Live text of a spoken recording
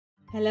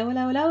Hello,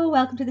 hello, hello.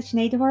 Welcome to the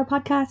Sinead Horror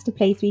Podcast, a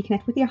place where you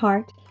connect with your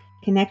heart,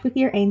 connect with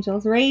your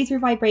angels, raise your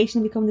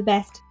vibration, and become the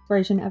best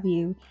version of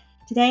you.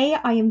 Today,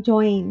 I am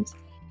joined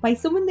by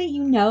someone that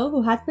you know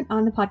who has been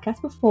on the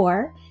podcast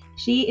before.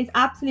 She is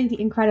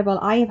absolutely incredible.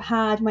 I have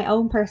had my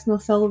own personal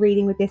soul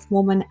reading with this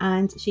woman,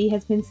 and she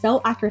has been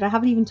so accurate. I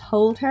haven't even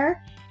told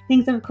her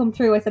things that have come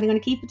through. I said I'm going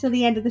to keep it till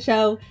the end of the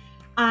show,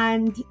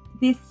 and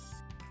this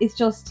is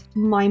just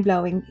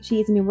mind-blowing. She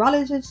is a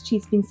numerologist.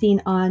 She's been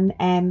seen on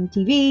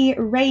TV,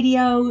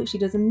 radio. She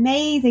does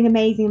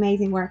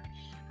amazing work.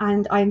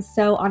 And I'm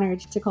so honoured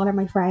to call her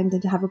my friend and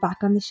to have her back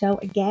on the show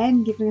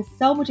again, giving us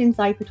so much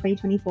insight for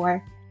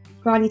 2024.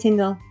 Grainne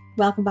Tyndall,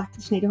 welcome back to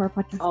the Sinead Horror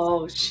Podcast.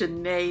 Oh,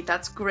 Sinead,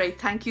 that's great.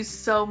 Thank you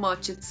so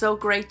much. It's so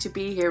great to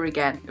be here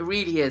again. It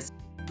really is.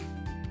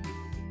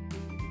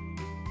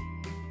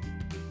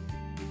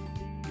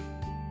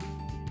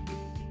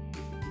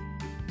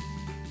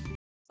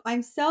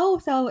 I'm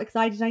so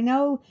excited. I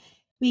know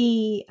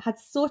we had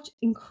such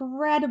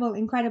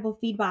incredible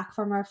feedback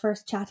from our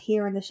first chat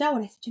here on the show.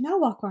 And I said, you know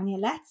what, Grainne,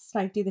 let's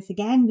do this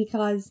again,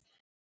 because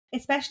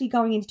especially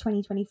going into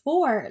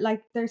 2024,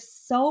 there's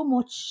so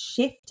much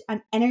shift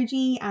and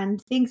energy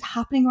and things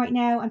happening right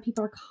now. And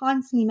people are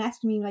constantly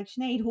messaging me like,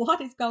 Sinead,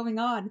 what is going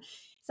on?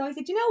 So I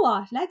said, you know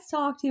what, let's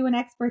talk to an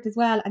expert as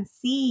well and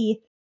see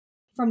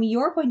from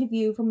your point of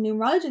view, from a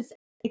numerologist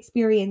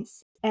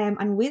experience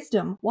and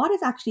wisdom, what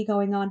is actually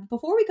going on.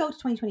 Before we go to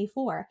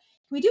 2024, can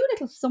we do a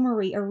little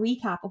summary or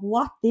recap of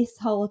what this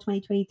whole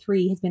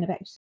 2023 has been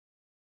about?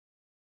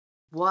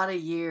 What a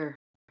year.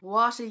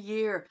 What a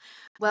year.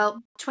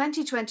 Well,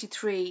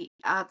 2023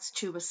 adds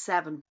to a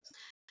 7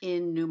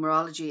 in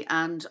numerology.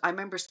 And I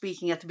remember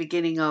speaking at the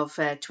beginning of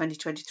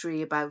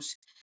 2023 about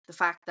the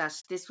fact that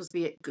this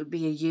could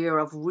be a year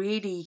of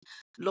really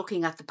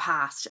looking at the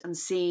past and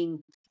seeing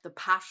the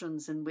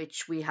patterns in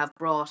which we have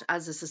brought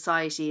as a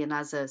society and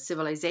as a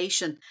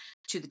civilization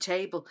to the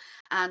table.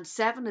 And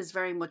 7 is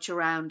very much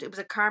around, it was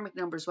a karmic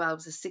number as well, it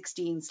was a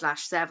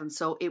 16/7.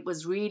 So it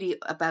was really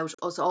about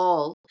us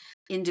all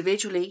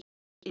individually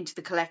into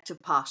the collective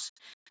pot,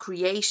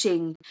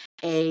 creating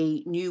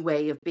a new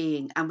way of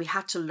being. And we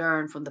had to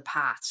learn from the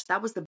past.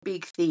 That was the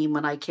big theme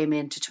when I came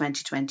into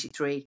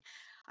 2023.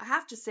 I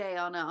have to say,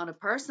 on a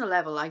personal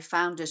level, I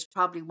found it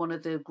probably one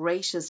of the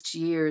greatest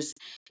years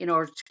in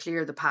order to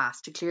clear the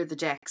past, to clear the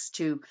decks,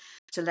 to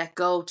let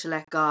go, to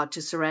let God,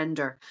 to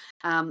surrender.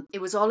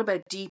 It was all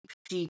about deep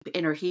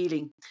inner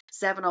healing.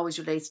 7 always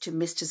relates to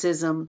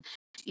mysticism,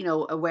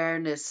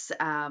 awareness,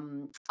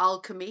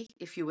 alchemy,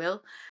 if you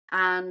will.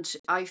 And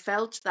I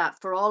felt that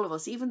for all of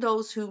us, even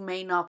those who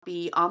may not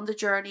be on the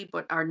journey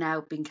but are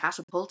now being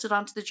catapulted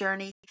onto the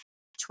journey,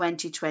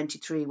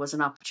 2023 was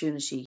an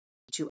opportunity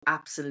to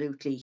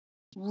absolutely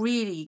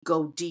really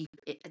go deep,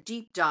 a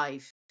deep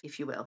dive, if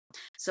you will.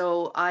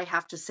 So I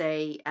have to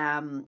say,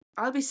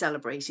 I'll be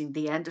celebrating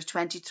the end of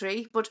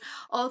 23, but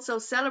also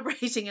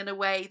celebrating in a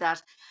way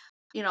that,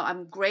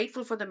 I'm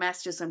grateful for the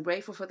messages. I'm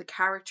grateful for the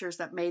characters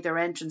that made their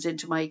entrance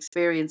into my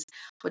experience,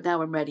 but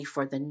now I'm ready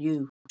for the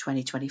new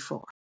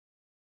 2024.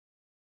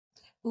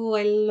 Oh,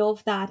 I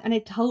love that. And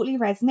it totally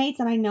resonates.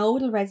 And I know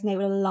it'll resonate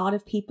with a lot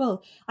of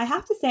people. I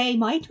have to say,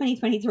 my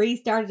 2023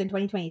 started in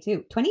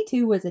 2022.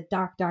 22 was a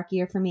dark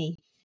year for me.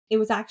 It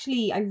was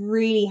actually, I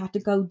really had to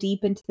go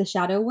deep into the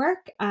shadow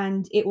work.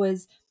 And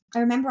I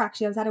remember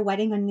actually, I was at a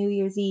wedding on New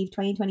Year's Eve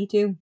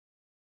 2022.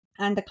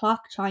 And the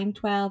clock chimed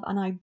 12 and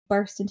I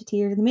burst into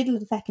tears in the middle of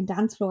the fucking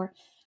dance floor.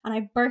 And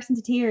I burst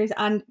into tears,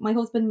 and my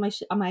husband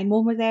and my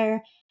mum were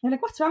there. They're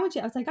like, what's wrong with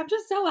you? I was like, I'm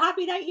just so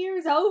happy that year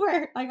is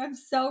over. Like, I'm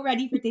so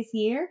ready for this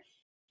year.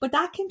 But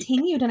that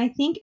continued. And I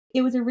think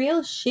it was a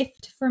real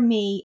shift for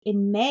me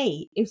in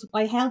May.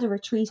 I held a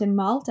retreat in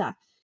Malta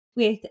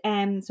with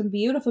some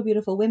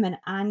beautiful women.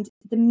 And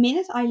the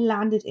minute I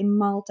landed in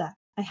Malta,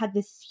 I had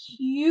this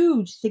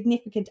huge,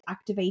 significant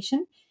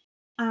activation.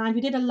 And we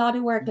did a lot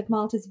of work. Like,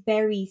 Malta's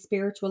very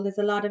spiritual. There's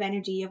a lot of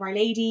energy of Our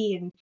Lady,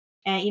 and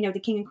the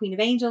King and Queen of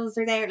Angels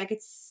are there. Like,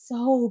 it's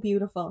so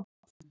beautiful.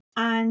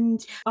 And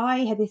I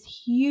had this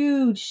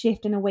huge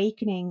shift and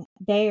awakening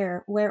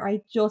there, where I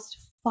just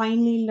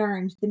finally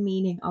learned the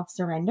meaning of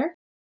surrender.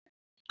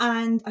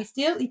 And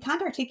you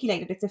can't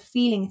articulate it. It's a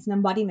feeling, it's an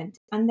embodiment.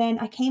 And then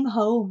I came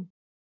home.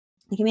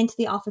 I came into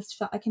the office.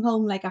 I came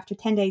home like after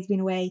 10 days being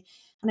away,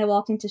 and I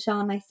walked into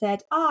Sean and I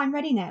said, I'm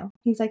ready now.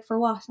 He was like, for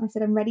what? And I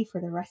said, I'm ready for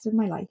the rest of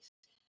my life.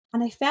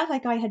 And I felt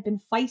like I had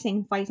been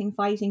fighting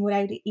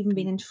without even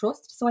being in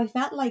trust. So I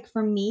felt like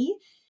for me,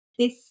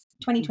 this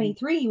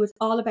 2023 was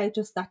all about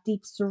just that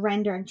deep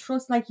surrender and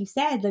trust, like you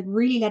said, like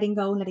really letting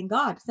go and letting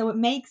God. So it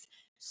makes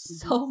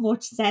so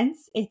much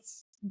sense.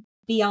 It's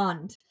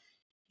beyond.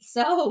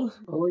 So,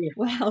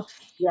 well,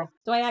 Yeah.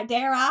 do I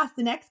dare ask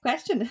the next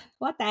question?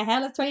 What the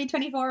hell is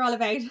 2024 all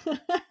about?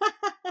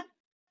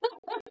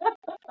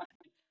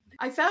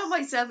 I found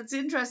myself, it's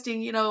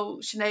interesting,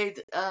 Sinead,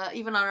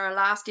 even on our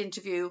last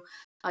interview,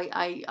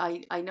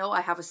 I know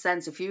I have a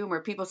sense of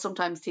humor. People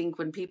sometimes think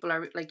when people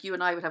are like you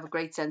and I would have a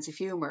great sense of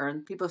humor,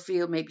 and people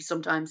feel maybe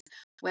sometimes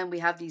when we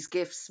have these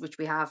gifts, which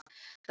we have,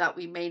 that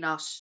we may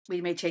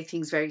take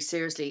things very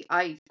seriously.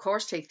 I, of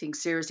course, take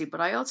things seriously,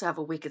 but I also have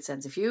a wicked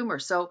sense of humor.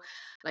 So,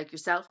 like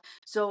yourself.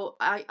 So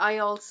I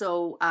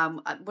also,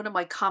 one of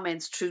my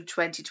comments through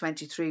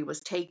 2023 was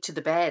take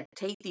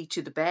thee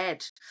to the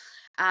bed.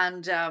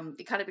 And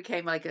it kind of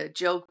became like a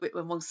joke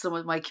amongst some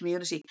of my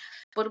community.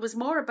 But it was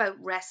more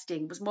about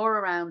resting, it was more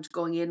around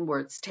going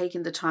inwards,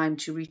 taking the time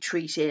to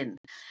retreat in.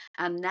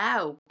 And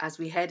now, as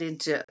we're in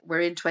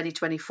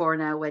 2024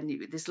 now,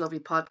 when this lovely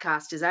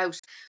podcast is out,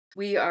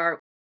 we are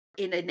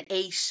in an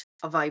 8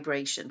 of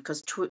vibration,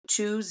 because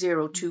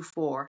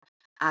 2024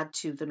 add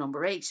to the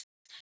number 8.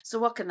 So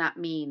what can that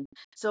mean?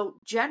 So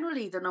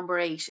generally, the number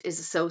 8 is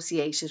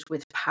associated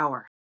with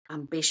power,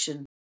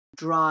 ambition,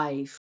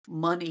 drive,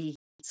 money,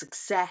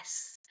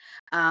 success.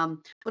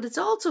 But it's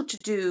also to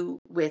do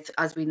with,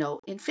 as we know,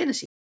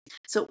 infinity.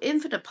 So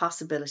infinite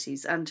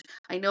possibilities. And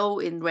I know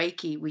in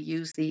Reiki we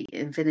use the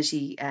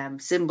infinity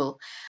symbol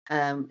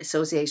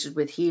associated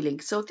with healing.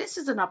 So this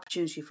is an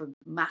opportunity for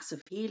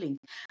massive healing.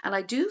 And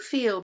I do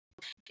feel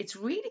it's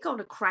really going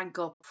to crank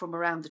up from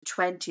around the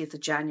 20th of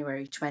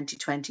January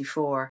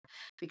 2024,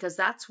 because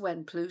that's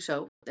when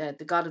Pluto,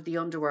 the god of the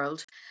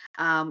underworld,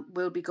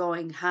 will be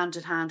going hand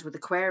in hand with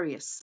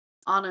Aquarius,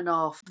 on and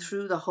off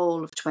through the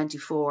whole of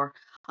 24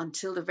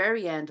 until the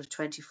very end of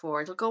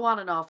 24. It'll go on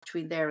and off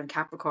between there and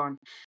Capricorn.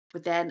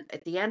 But then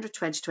at the end of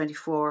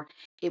 2024,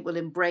 it will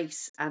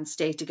embrace and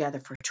stay together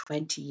for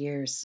 20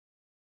 years.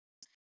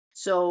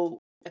 So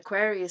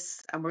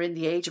Aquarius, and we're in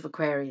the age of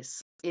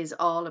Aquarius, is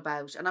all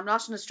about, and I'm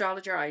not an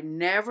astrologer, I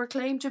never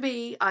claim to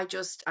be, I'm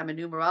a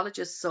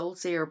numerologist, soul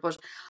seer, but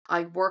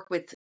I work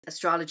with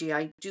astrology.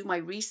 I do my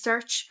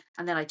research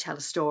and then I tell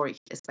a story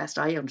as best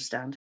I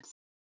understand.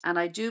 And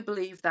I do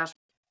believe that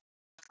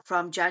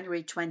from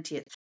January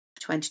 20th,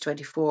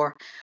 2024,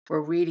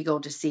 we're really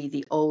going to see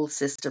the old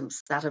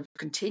systems that have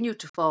continued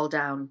to fall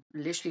down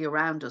literally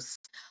around us,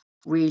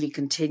 really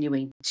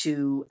continuing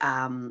to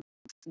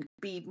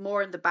be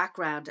more in the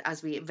background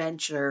as we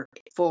venture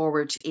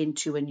forward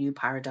into a new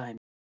paradigm.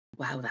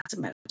 Wow, that's a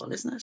mouthful,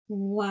 isn't it?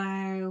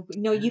 Wow.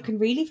 No, you Wow. can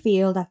really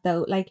feel that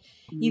though. Like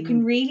you Mm,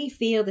 can really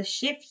feel the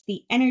shift,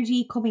 the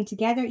energy coming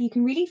together. You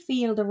can really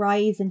feel the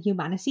rise in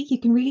humanity. You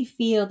can really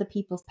feel the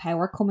people's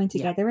power coming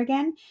yeah. together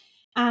again.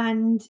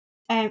 And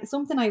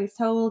something I was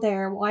told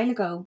there a while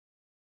ago,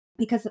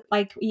 because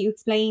like you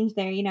explained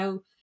there, the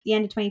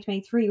end of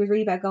 2023 was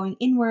really about going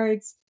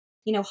inwards,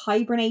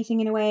 hibernating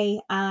in a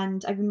way.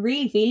 And I've been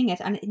really feeling it.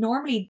 And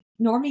normally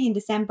in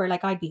December,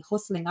 like I'd be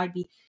hustling, I'd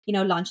be,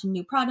 launching a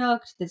new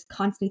product. There's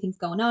constantly things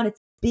going on. It's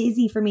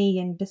busy for me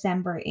in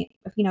December,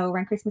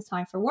 around Christmas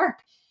time for work.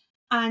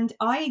 And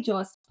I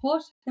just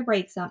put the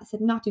brakes on. I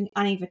said, I'm not doing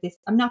any of it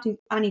I'm not doing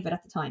any of it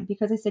at the time,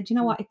 because I said, you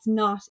know Mm, what? It's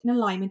not in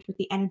alignment with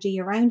the energy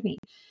around me.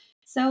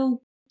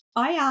 So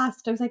I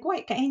was like,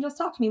 wait, angels,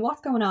 talk to me. What's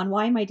going on?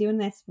 Why am I doing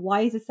this?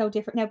 Why is it so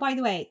different? Now, by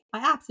the way,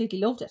 I absolutely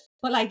loved it.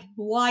 But like,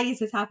 why is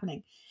this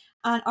happening?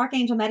 And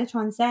Archangel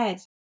Metatron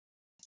said,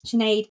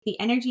 Sinead, the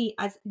energy,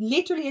 as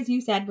literally as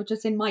you said, but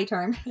just in my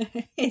term,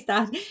 is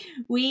that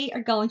we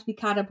are going to be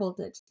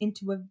catapulted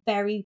into a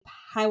very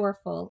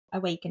powerful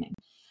awakening.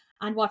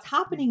 And what's mm,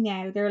 happening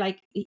now, they're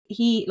like,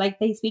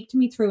 they speak to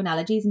me through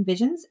analogies and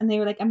visions, and they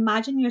were like,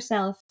 imagine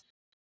yourself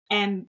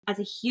as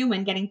a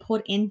human getting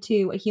put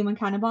into a human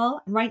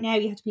cannonball. And right now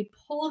you have to be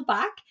pulled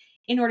back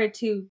in order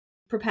to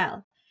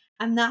propel.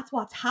 And that's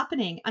what's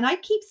happening. And I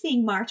keep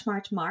seeing March,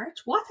 March, March.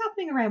 What's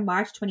happening around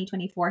March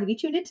 2024? Have you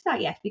tuned into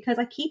that yet? Because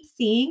I keep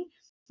seeing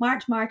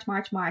March, March,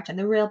 March, March, and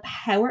the real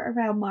power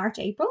around March,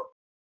 April.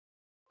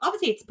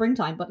 Obviously, it's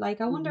springtime, but like,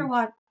 I wonder mhm.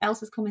 what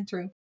else is coming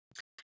through.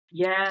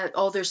 Yeah.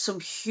 Oh, there's some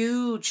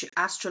huge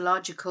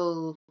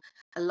astrological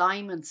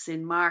alignments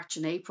in March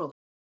and April.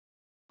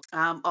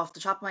 Off the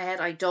top of my head,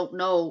 I don't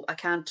know. I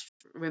can't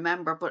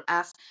remember. But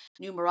as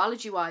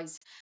numerology wise,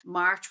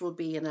 March will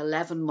be an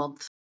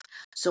 11-month.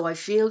 So I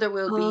feel there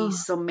will be Oh,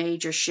 some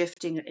major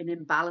shifting, an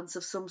imbalance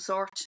of some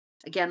sort.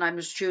 Again, I'm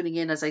just tuning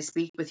in as I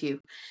speak with you,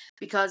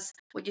 because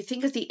when you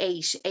think of the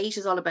 8, 8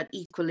 is all about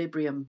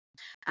equilibrium.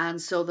 And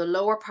so the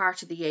lower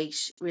part of the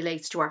 8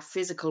 relates to our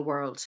physical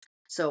world.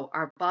 So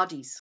our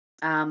bodies,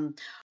 um,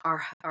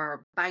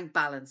 our bank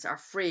balance, our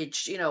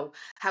fridge,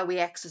 how we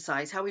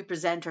exercise, how we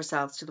present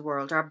ourselves to the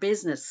world, our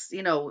business,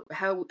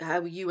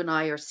 how you and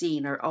I are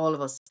seen, or all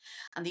of us.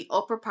 And the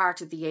upper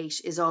part of the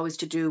 8 is always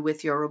to do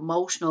with your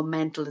emotional,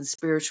 mental, and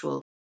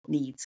spiritual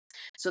needs.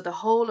 So the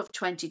whole of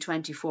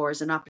 2024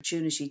 is an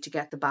opportunity to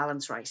get the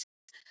balance right.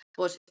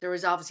 But there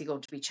is obviously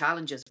going to be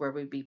challenges where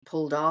we'll be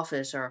pulled off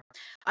it. Or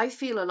I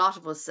feel a lot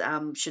of us,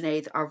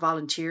 Sinead, are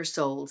volunteer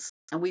souls,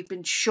 and we've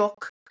been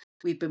shook,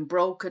 we've been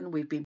broken,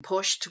 we've been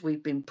pushed,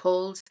 we've been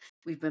pulled,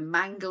 we've been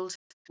mangled,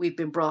 we've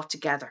been brought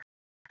together.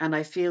 And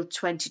I feel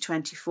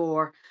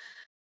 2024,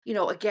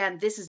 again,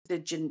 this is the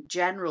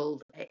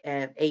general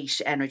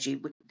 8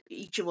 energy.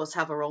 Each of us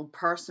have our own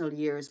personal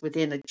years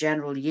within a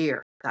general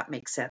year. That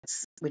makes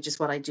sense, which is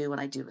what I do when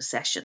I do a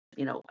session.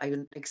 I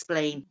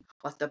explain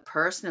what the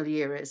personal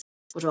year is,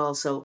 but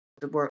also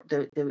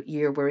the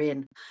year we're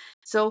in.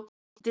 So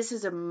this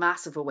is a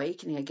massive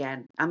awakening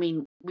again. I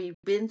mean, we've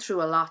been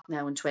through a lot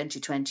now in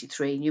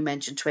 2023. And you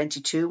mentioned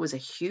 22 was a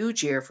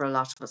huge year for a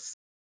lot of us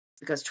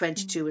because Mm.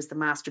 22 is the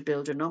master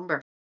builder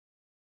number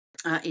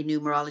in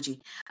numerology.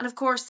 And of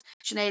course,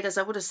 Sinead, as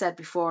I would have said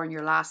before in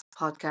your last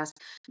podcast,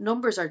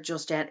 numbers are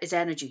just it's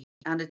energy,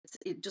 and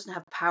it doesn't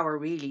have power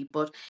really,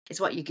 but it's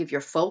what you give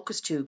your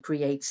focus to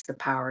creates the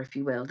power, if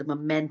you will, the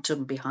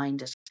momentum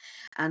behind it.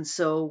 And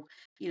so,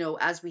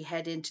 as we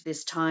head into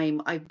this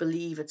time, I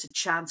believe it's a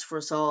chance for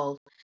us all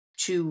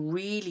to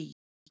really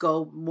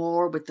go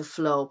more with the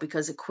flow,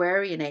 because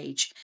Aquarian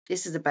age,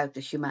 this is about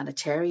the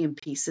humanitarian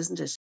piece,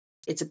 isn't it?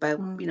 It's about,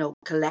 Mm.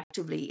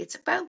 collectively, it's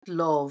about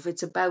love,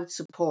 it's about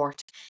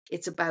support,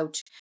 it's about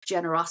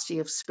generosity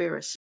of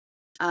spirit.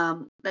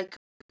 Like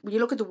when you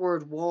look at the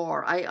word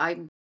war,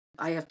 I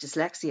have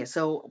dyslexia,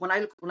 so when I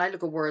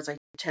look at words, I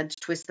tend to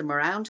twist them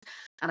around,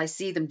 and I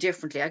see them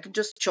differently. I can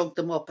just chunk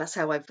them up. That's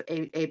how I've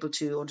able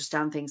to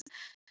understand things.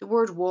 The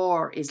word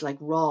war is like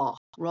raw.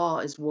 Raw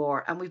is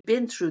war, and we've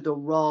been through the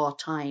raw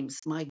times.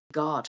 My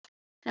God.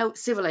 Now,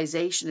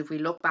 civilization, if we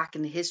look back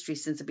in the history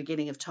since the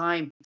beginning of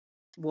time,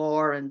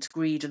 war and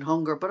greed and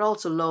hunger, but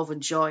also love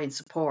and joy and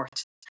support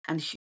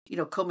and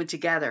coming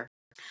together.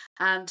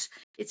 And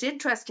it's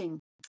interesting.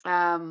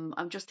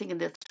 I'm just thinking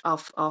that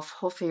of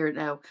Huff here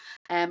now.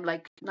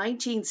 Like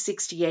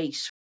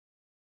 1968,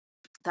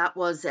 that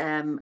was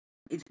a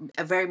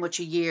very much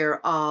a year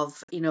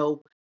of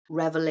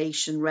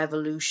revelation,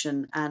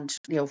 revolution, and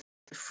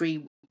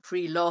free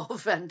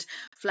love and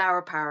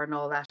flower power and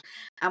all that.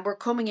 And we're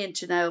coming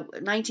into now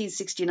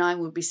 1969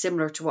 would be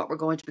similar to what we're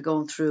going to be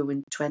going through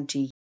in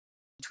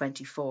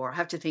 2024. I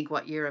have to think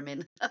what year I'm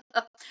in.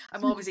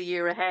 I'm always a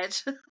year ahead.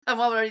 I'm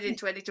already in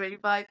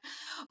 2025.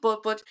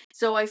 But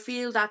so I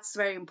feel that's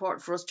very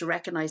important for us to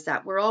recognize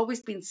that we're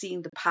always been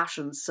seeing the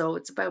patterns. So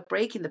it's about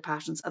breaking the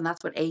patterns, and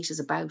that's what 8 is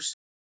about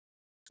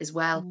as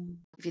well. Mm.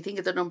 If you think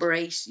of the number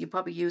 8, you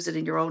probably use it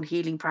in your own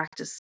healing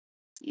practice.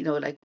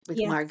 Like with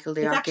Yes, Michael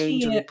the it's actually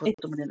Archangel, you a, put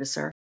it's someone in a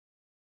circle.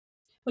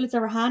 well, it's a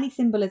Rahani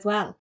symbol as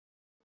well.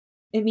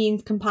 It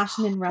means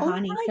compassion in Oh,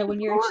 Rahani. right, So of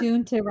when you're course.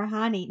 attuned to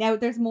Rahani, now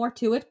there's more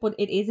to it, but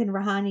it is in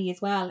Rahani as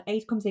well.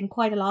 8 comes in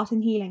quite a lot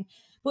in healing.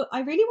 But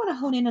I really want to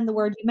hone in on the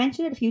word. You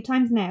mentioned it a few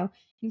times now.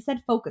 You've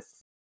said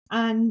focus.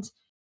 And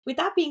with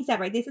that being said,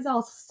 right, this is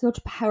all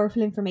such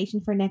powerful information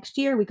for next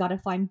year. We got to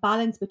find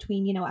balance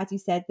between, as you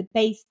said, the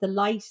base, the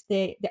light,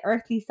 the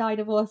earthly side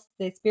of us,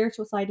 the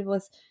spiritual side of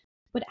us.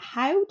 But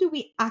how do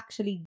we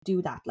actually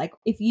do that? Like,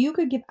 if you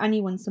could give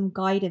anyone some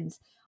guidance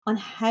on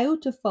how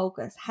to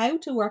focus, how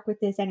to work with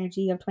this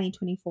energy of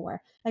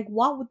 2024, like,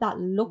 what would that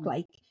look Mm,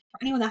 like for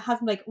anyone that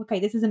hasn't, like, okay,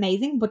 this is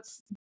amazing, but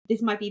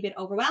this might be a bit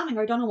overwhelming,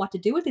 or I don't know what to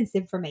do with this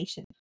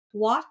information.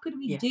 What could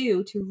we yeah.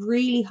 do to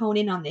really hone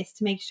in on this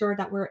to make sure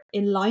that we're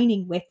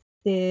aligning with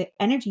the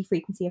energy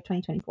frequency of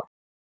 2024?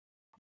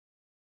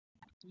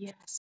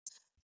 Yes.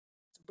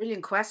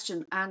 Brilliant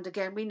question. And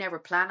again, we never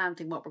plan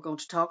anything what we're going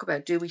to talk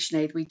about, do we,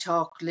 Sinead? We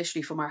talk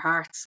literally from our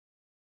hearts.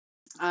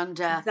 And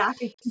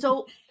Exactly.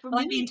 so for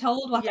I'm being me,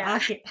 told what to yeah,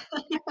 ask it.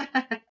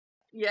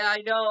 yeah,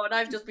 I know. And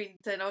I've just been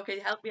saying, okay,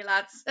 help me,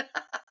 lads.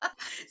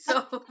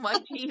 So my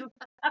team.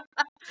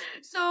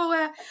 So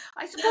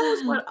I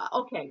suppose, well,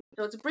 okay.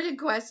 So it's a brilliant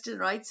question,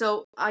 right?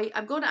 So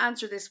I'm going to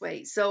answer this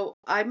way. So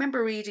I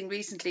remember reading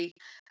recently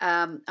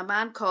a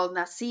man called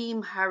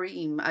Nassim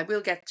Harim. I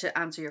will get to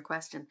answer your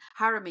question,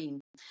 Haramim.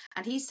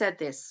 And he said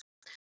this: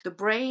 the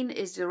brain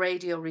is the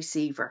radio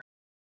receiver,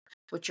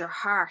 but your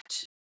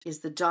heart is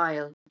the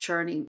dial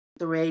churning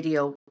the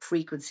radio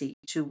frequency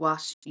to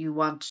what you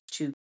want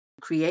to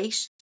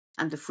create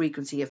and the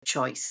frequency of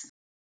choice.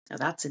 Now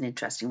that's an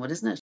interesting one,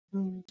 isn't it?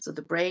 Mm, So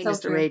the brain so is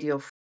the true.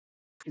 radio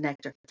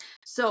connector.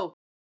 So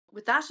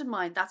with that in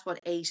mind, that's what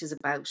 8 is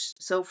about.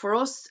 So for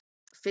us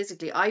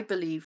physically, I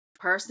believe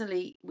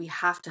personally, we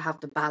have to have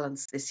the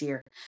balance this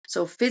year.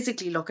 So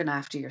physically looking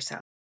after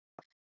yourself.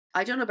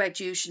 I don't know about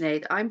you,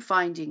 Sinead. I'm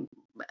finding,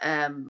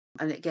 and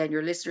again,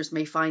 your listeners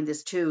may find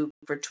this too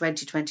for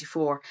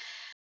 2024.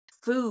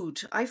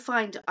 Food, I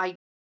find I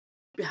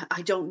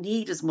don't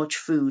need as much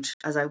food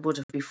as I would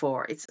have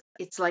before.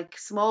 It's like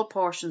small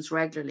portions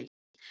regularly.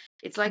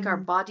 It's like our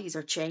Mm, bodies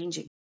are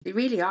changing. They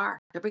really are.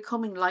 They're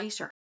becoming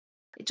lighter.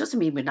 It doesn't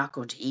mean we're not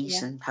going to eat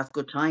yeah. and have a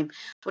good time,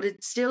 but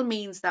it still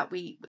means that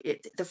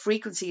the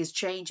frequency is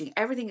changing.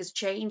 Everything is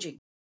changing.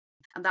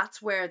 And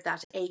that's where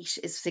that 8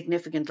 is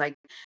significant. Like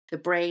the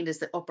brain is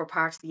the upper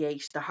part of the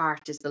 8, the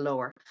heart is the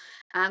lower.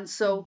 And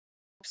Mm,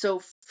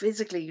 so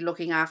physically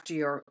looking after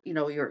your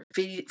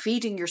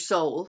feeding your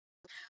soul,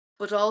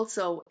 but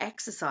also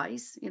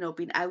exercise,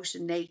 being out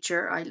in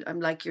nature. I'm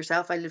like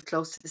yourself, I live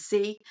close to the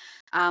sea,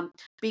 um,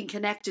 being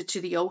connected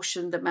to the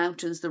ocean, the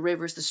mountains, the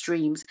rivers, the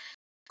streams,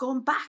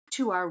 going back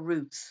to our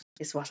roots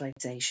is what I'd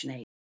say,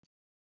 Sinead.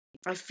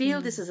 I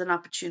feel this mm, is an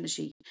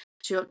opportunity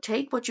to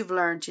take what you've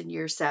learned in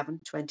year 7,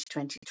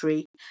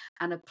 2023,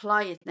 and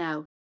apply it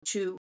now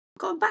to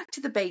going back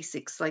to the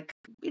basics, like,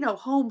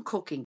 home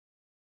cooking,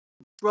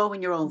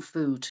 growing your own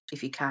food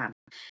if you can,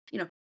 you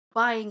know,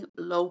 buying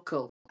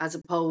local. as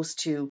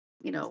opposed to,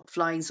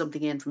 flying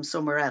something in from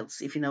somewhere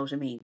else, if you know what I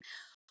mean.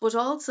 But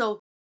also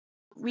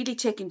really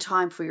taking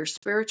time for your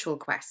spiritual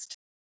quest.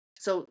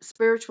 So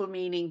spiritual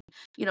meaning,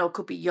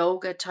 could be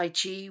yoga, tai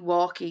chi,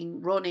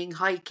 walking, running,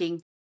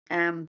 hiking,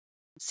 um,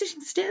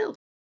 sitting still.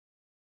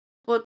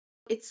 But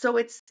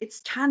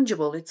it's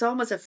tangible. It's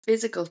almost a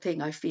physical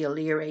thing. I feel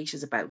year 8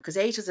 is about, because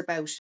 8 is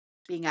about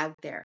being out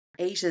there.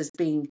 8 is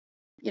being,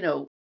 you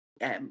know,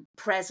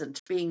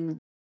 present, being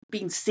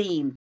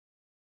seen.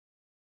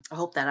 I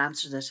hope that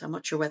answers it. I'm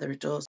not sure whether it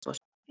does, but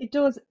It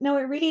does. No,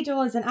 it really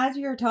does. And as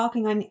you're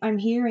talking, I'm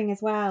hearing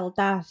as well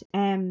that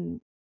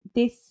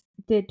this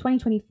the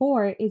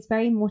 2024 is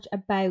very much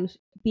about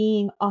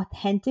being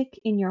authentic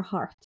in your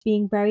heart,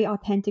 being very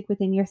authentic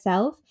within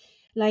yourself.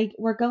 Like,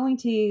 we're going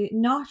to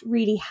not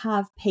really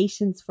have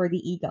patience for the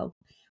ego.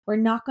 We're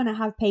not going to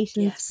have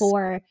patience yes,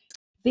 for yeah,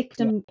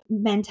 victim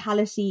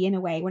mentality in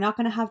a way. We're not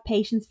going to have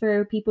patience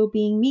for people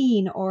being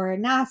mean or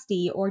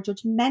nasty or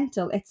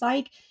judgmental. It's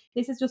like,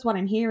 this is just what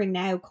I'm hearing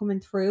now coming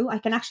through. I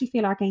can actually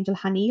feel Archangel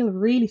Haniel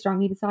really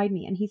strongly beside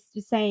me. And he's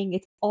just saying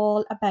it's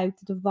all about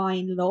the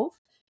divine love,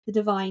 the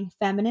divine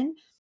feminine,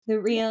 the yeah,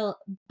 real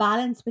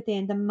balance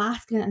within the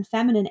masculine and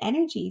feminine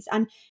energies,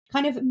 and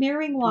kind of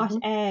mirroring what hmm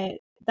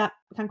that,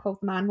 I can't quote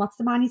the man. What's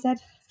the man he said?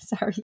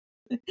 Sorry.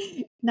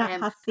 Nat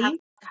Hassim.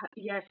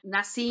 yes,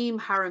 Nassim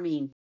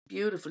Haramein,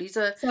 beautiful. He's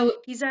a So,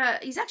 he's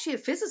actually a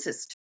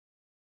physicist.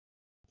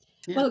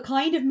 Yeah. well,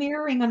 kind of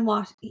mirroring on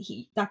what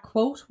that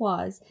quote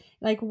was,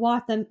 like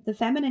what the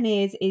feminine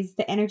is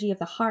the energy of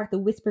the heart, the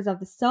whispers of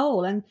the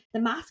soul, and the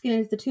masculine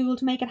is the tool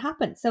to make it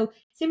happen. So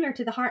similar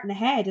to the heart and the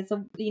head is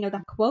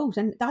that quote,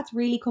 and that's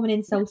really coming in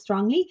Yeah. so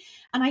strongly.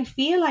 And I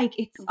feel like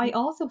I hmm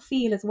also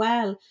feel as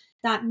well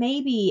that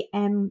maybe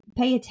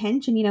pay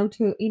attention,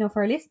 to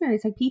for our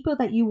listeners, like people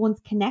that you once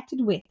connected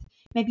with,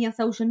 maybe on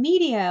social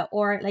media,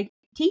 or like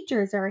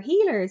teachers or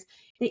healers,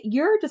 that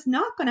you're just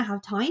not going to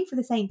have time for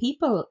the same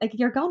people. Like,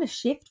 you're going to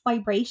shift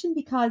vibration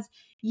because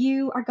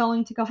you are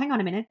going to go, hang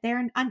on a minute there.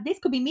 And this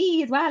could be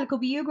me as well. It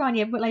could be you,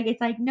 Grania. But like, it's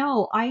like,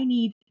 no, I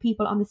need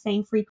people on the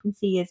same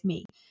frequency as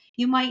me.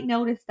 You might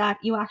notice that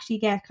you actually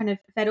get kind of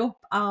fed up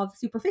of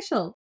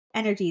superficial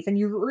energies and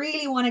you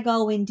really want to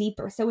go in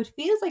deeper. So it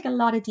feels like a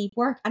lot of deep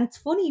work. And it's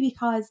funny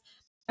because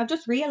I've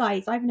just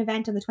realized I have an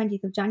event on the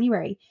 20th of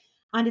January,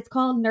 and it's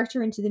called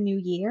Nurture into the New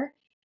Year.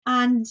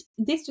 And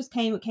this just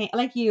came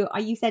like you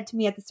said to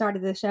me at the start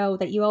of the show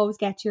that you always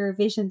get your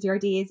visions, your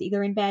ideas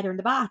either in bed or in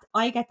the bath.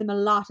 I get them a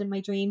lot in my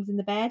dreams in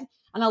the bed,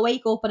 and I'll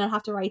wake up and I'll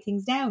have to write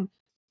things down.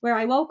 Where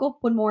I woke up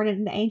one morning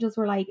and the angels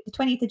were like, the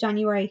 20th of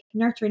January,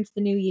 nurture into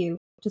the new you,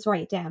 just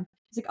write it down.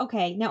 It's like,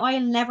 okay, now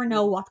I'll never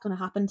know what's going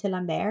to happen till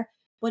I'm there,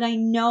 but I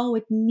know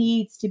it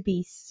needs to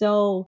be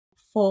so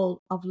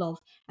full of love.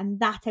 And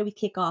that's how we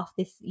kick off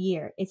this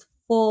year. It's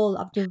full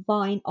of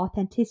divine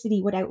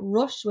authenticity, without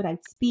rush,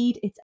 without speed.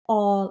 It's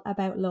all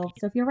about love.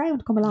 So if you're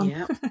around, come along.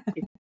 Yeah.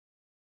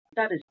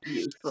 That is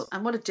beautiful.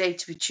 And what a day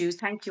to be choose.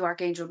 Thank you,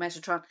 Archangel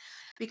Metatron,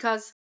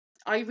 because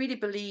I really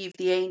believe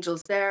the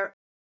angels, there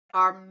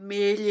are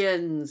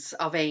millions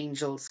of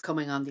angels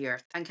coming on the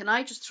earth. And can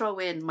I just throw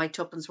in my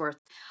tuppence worth?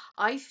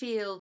 I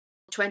feel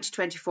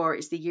 2024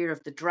 is the year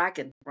of the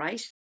dragon,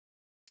 right?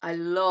 I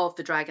love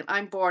the dragon.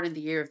 I'm born in the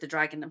year of the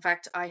dragon. In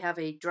fact, I have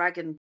a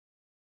dragon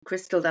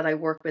crystal that I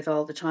work with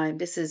all the time.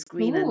 This is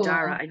Green and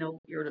Dara. Ooh. I know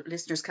your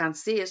listeners can't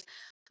see it,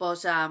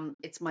 but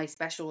it's my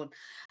special one.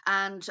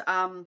 And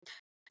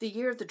the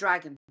year of the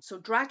dragon. So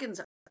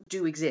dragons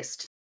do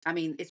exist. I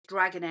mean, it's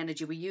dragon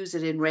energy. We use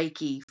it in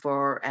Reiki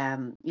for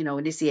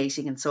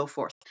initiating and so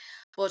forth.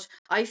 But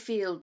I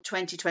feel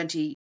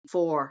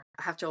 2024,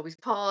 I have to always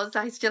pause.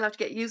 I still have to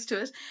get used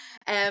to it.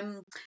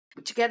 Um,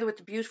 Together with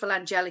the beautiful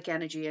angelic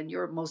energy, and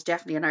you're most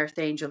definitely an earth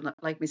angel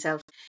like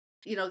myself.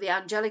 The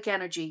angelic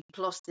energy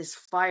plus this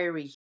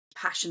fiery,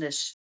 passionate,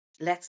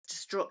 let's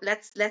destroy,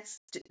 let's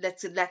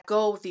let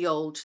go of the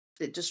old,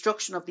 the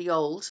destruction of the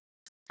old,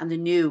 and the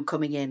new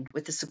coming in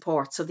with the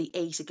support. So the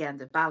 8 again,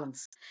 the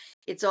balance.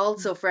 It's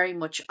also very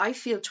much, I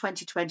feel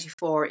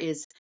 2024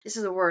 is, this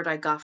is a word I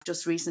got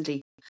just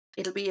recently.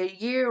 It'll be a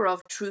year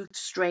of truth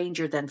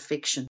stranger than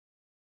fiction.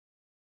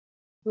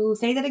 Ooh,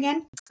 say that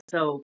again.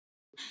 So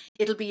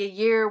it'll be a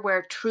year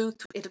where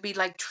it'll be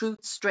like truth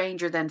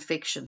stranger than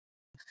fiction.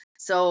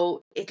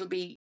 So it'll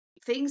be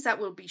things that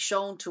will be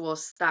shown to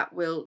us that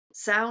will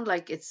sound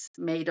like it's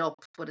made up,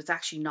 but it's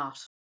actually not.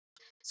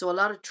 So a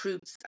lot of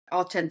truth,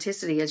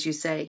 authenticity, as you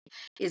say,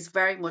 is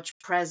very much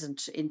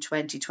present in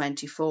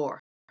 2024.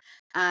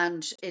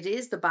 And it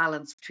is the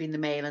balance between the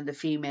male and the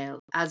female,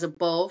 as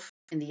above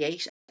in the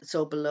 8,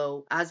 so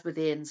below, as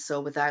within, so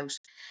without.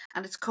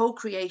 And it's co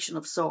creation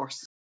of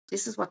source.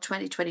 This is what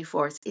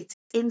 2024 is. It's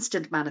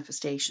instant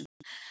manifestation.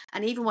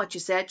 And even what you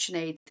said,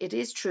 Sinead, it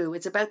is true.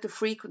 It's about the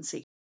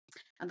frequency.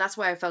 And that's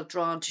why I felt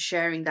drawn to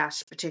sharing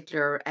that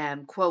particular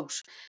quote,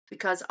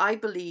 because I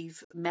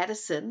believe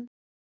medicine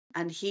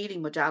and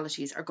healing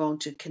modalities are going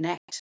to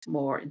connect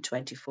more in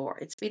 24.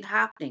 It's been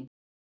happening.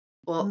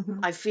 Well, Mm-hmm.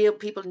 I feel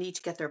people need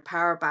to get their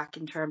power back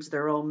in terms of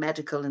their own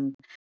medical and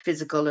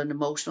physical and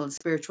emotional and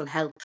spiritual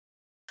health.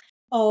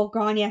 Oh,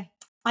 Grania.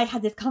 I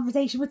had this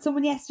conversation with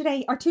someone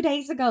yesterday or 2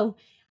 days ago,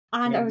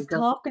 and I There was you go.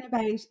 talking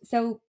about,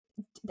 so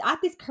at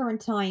this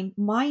current time,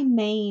 my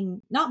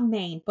main, not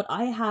main, but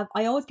I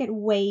always get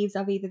waves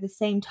of either the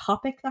same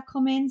topic that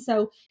come in.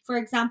 So, for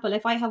example,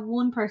 if I have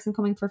one person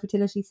coming for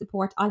fertility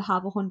support, I'll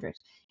have 100.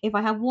 If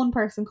I have one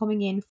person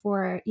coming in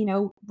for,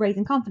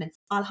 raising confidence,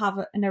 I'll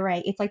have an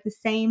array. It's like the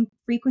same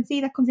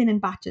frequency that comes in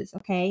batches,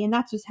 okay? And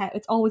that's just how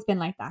it's always been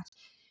like that.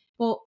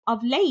 But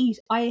of late,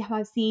 I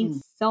have seen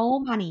Mm. so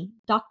many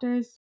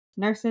doctors,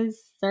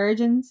 nurses,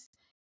 surgeons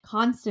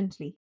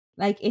constantly.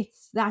 Like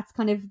that's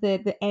kind of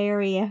the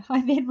area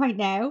I'm in right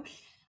now.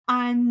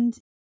 And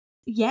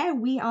yeah,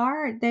 we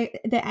are,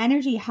 the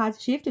energy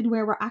has shifted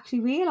where we're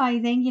actually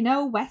realizing,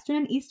 Western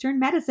and Eastern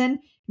medicine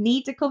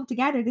need to come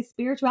together. The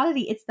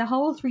spirituality, it's the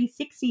whole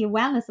 360 of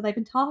wellness that I've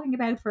been talking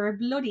about for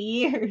bloody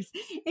years.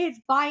 It's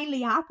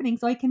finally happening.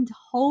 So I can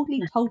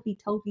totally, totally,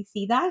 totally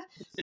see that.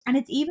 And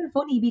it's even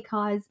funny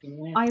because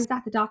I Yes. was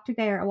at the doctor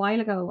there a while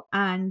ago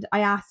and I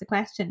asked a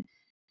question,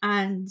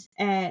 and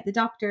the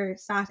doctor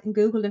sat and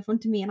Googled in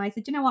front of me, and I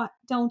said, you know what?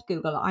 Don't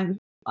Google.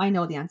 I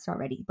know the answer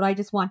already, but I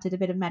just wanted a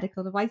bit of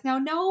medical advice. Now,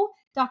 no,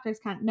 doctors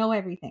can't know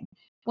everything,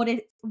 but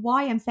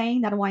why I'm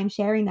saying that and why I'm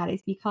sharing that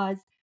is because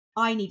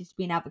I needed to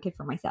be an advocate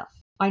for myself.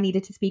 I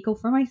needed to speak up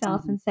for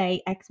myself Mhm. and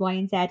say X, Y,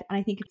 and Z. And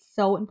I think it's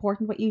so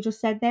important what you just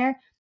said there.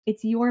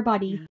 It's your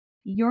body, Yeah.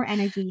 your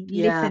energy.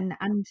 Yeah. Listen,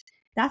 and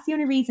that's the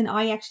only reason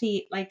I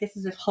actually, like, this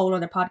is a whole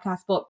other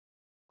podcast, but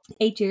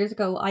 8 years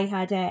ago, I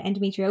had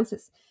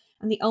endometriosis.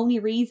 And the only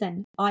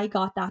reason I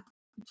got that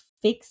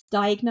fixed,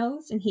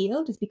 diagnosed, and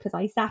healed is because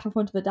I sat in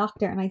front of a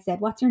doctor and I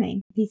said, "What's your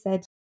name?" He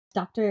said,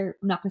 "Doctor,"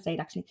 I'm not going to say it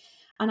actually.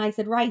 And I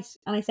said, "Right."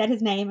 And I said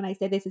his name and I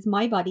said, "This is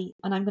my body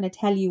and I'm going to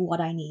tell you what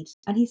I need."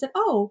 And he said,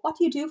 "Oh, what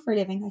do you do for a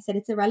living?" I said,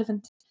 "It's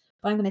irrelevant,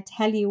 but I'm going to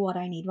tell you what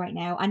I need right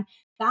now." And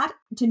that,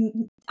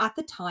 at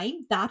the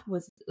time, that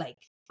was like,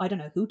 I don't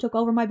know who took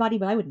over my body,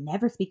 but I would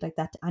never speak like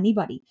that to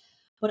anybody.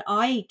 But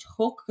I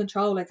took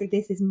control. I said,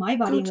 this is my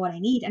body Good. and what I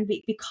need. And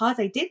because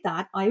I did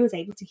that, I was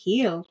able to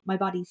heal my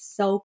body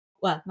so,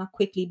 well, not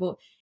quickly, but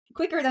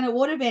quicker than it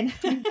would have been.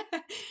 Mm.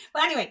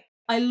 But anyway,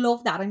 I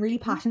love that. I'm really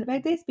passionate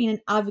about this, being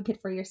an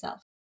advocate for yourself.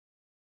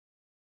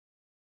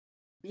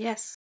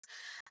 Yes.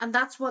 And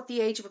that's what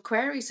the age of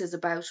Aquarius is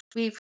about.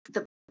 You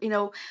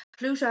know,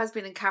 Pluto has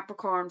been in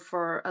Capricorn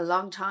for a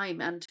long time,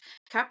 and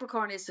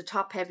Capricorn is the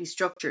top heavy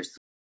structures.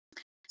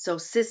 So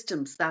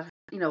systems that,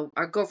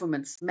 are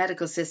governments,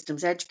 medical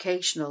systems,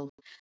 educational,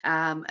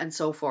 and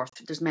so forth.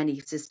 There's many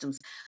systems,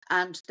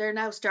 and they're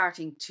now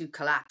starting to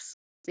collapse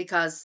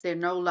because they're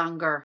no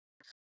longer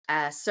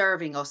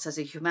serving us as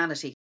a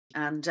humanity.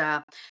 And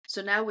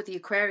so now with the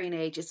Aquarian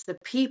age, it's the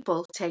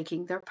people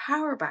taking their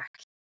power back.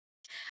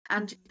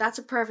 And that's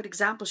a perfect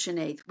example,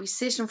 Sinead. We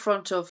sit in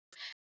front of,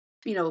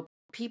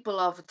 people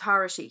of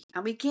authority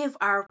and we give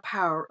our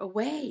power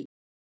away.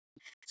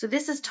 So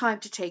this is time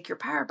to take your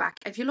power back.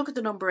 If you look at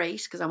the number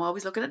 8, because I'm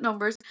always looking at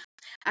numbers,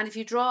 and if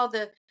you draw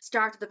the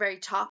start at the very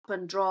top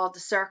and draw the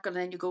circle,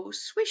 and then you go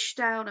swish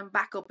down and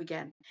back up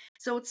again.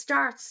 So it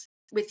starts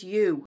with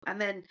you, and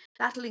then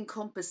that'll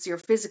encompass your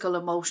physical,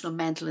 emotional,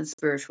 mental, and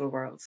spiritual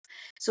worlds.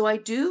 So I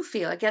do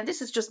feel, again,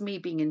 this is just me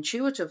being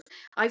intuitive.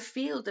 I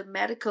feel the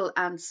medical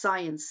and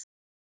science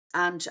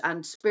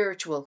and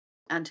spiritual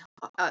and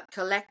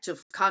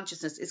collective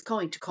consciousness is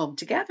going to come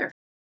together.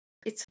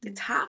 It's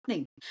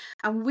happening,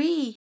 and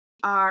we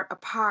are a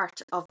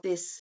part of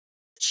this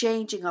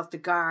changing of the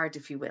guard,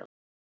 if you will.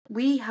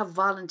 We have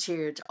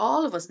volunteered,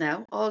 all of us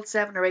now, all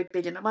 7 or 8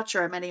 billion. I'm not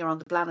sure how many are on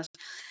the planet.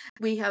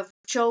 We have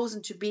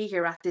chosen to be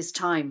here at this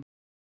time.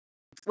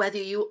 Whether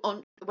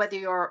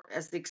you're,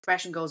 as the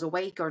expression goes,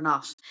 awake or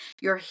not,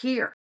 you're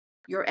here.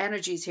 Your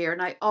energy's here,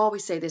 and I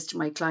always say this to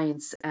my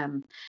clients,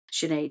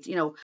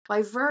 Sinead.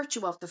 By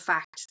virtue of the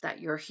fact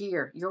that you're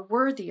here, you're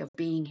worthy of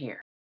being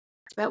here.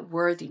 It's about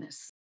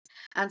worthiness.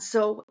 And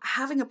so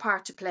having a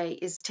part to play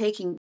is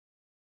taking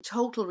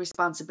total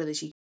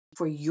responsibility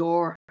for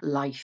your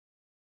life,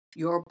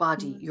 your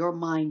body, Mm. your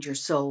mind, your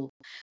soul.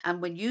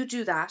 And when you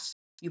do that,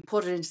 you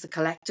put it into the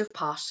collective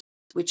pot,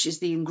 which is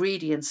the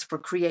ingredients for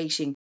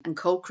creating and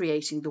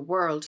co-creating the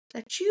world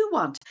that you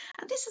want.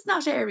 And this is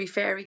not airy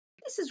fairy.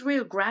 This is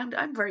real ground.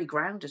 I'm very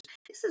grounded.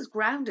 This is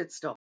grounded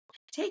stuff.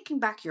 Taking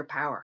back your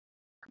power.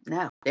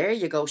 Now, there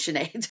you go,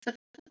 Sinead.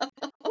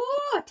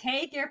 Oh,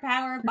 take your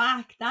power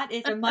back. That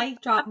is a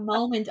mic drop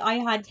moment. I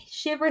had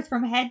shivers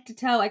from head to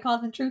toe. I call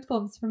them truth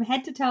bumps from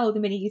head to toe the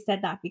minute you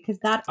said that, because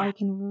that Yeah. I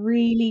can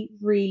really,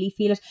 really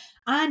feel it.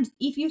 And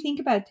if you think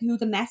about who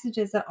the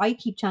messages that I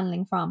keep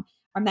channeling from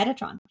are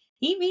Metatron.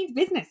 He means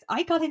business.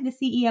 I call him the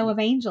CEO of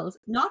Angels,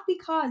 not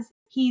because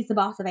he's the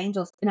boss of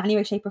Angels in any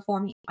way, shape, or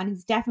form. And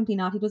he's definitely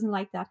not. He doesn't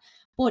like that.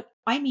 But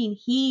I mean,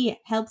 he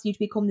helps you to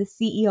become the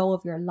CEO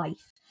of your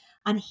life.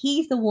 And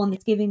he's the one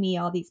that's giving me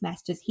all these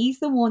messages. He's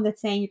the one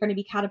that's saying you're going to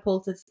be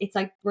catapulted. It's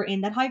like we're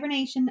in that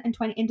hibernation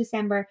in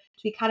December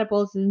to be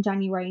catapulted in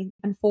January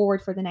and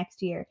forward for the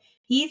next year.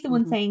 He's the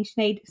one Hmm. saying,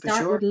 Sinead, For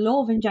start sure. with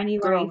love in January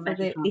Strong for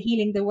the Metatron.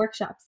 healing, the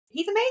workshops.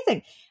 He's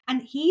amazing.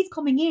 And he's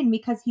coming in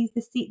because he's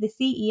the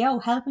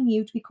CEO, helping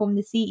you to become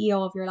the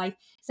CEO of your life.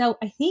 So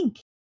I think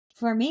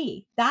for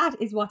me, that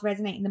is what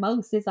resonating the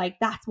most, is like,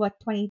 that's what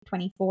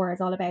 2024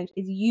 is all about,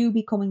 is you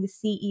becoming the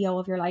CEO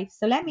of your life.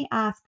 So let me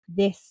ask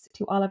this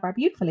to all of our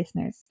beautiful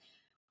listeners.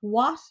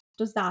 What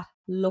does that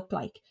look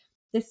like?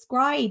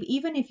 Describe,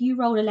 even if you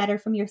wrote a letter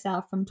from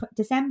yourself from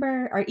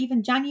December or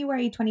even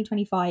January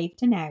 2025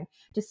 to now,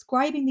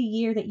 describing the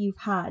year that you've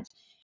had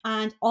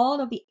and all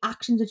of the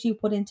actions that you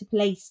put into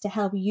place to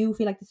help you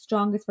feel like the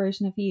strongest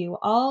version of you,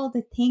 all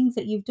the things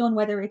that you've done,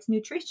 whether it's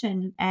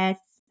nutrition,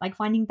 like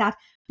finding that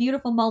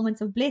beautiful moments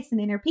of bliss and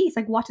inner peace.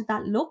 Like, what did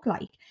that look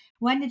like?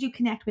 When did you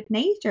connect with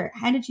nature?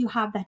 How did you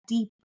have that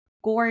deep,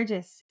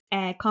 gorgeous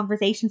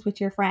conversations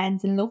with your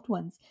friends and loved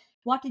ones?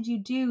 What did you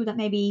do that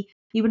maybe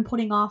you've been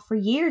putting off for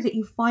years that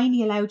you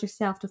finally allowed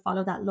yourself to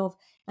follow that love?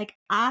 Like,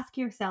 ask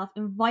yourself,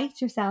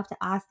 invite yourself to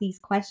ask these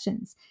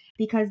questions,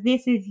 because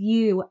this is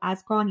you,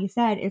 as Grainne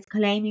said, is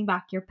claiming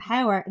back your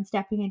power and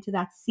stepping into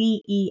that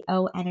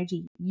CEO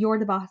energy. You're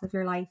the boss of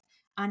your life,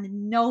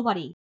 and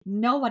nobody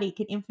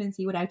can influence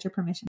you without your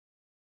permission.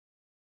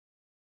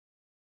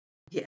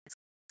 Yes,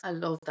 I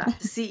love that.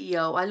 The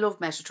CEO. I love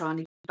Metatron.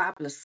 He's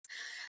fabulous.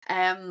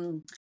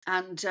 Um,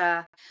 and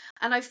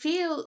I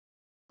feel,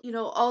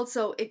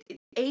 also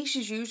eight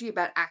is usually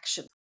about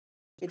action.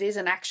 It is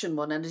an action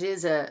one, and it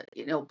is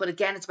but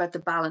again, it's about the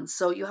balance.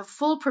 So you have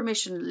full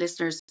permission,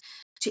 listeners,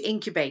 to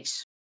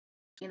incubate,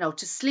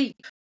 to sleep,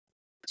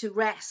 to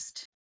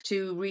rest,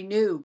 to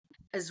renew,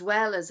 as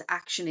well as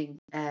actioning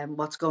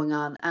what's going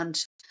on. And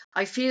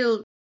I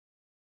feel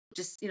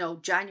just,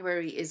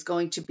 January is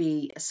going to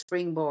be a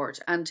springboard,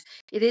 and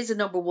it is a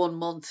number one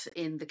month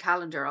in the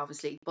calendar,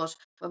 obviously. But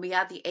when we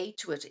add the eight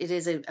to it, it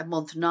is a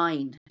month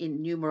 9 in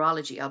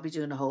numerology. I'll be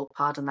doing a whole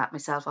pod on that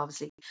myself,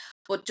 obviously.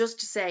 But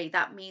just to say,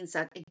 that means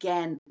that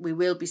again, we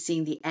will be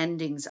seeing the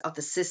endings of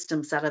the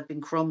systems that have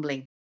been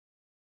crumbling.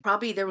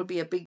 Probably there will be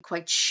a big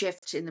quite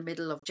shift in the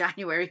middle of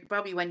January.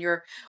 Probably when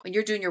you're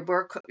doing your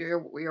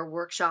your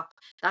workshop,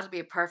 that'll be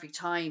a perfect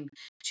time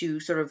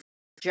to sort of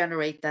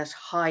generate that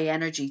high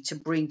energy to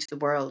bring to the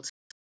world.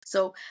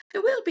 So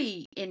there will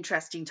be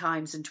interesting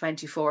times in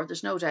 24.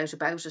 There's no doubt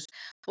about it.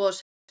 But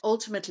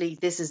ultimately,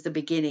 this is the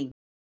beginning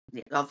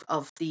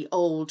of the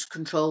old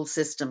control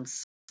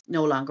systems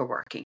no longer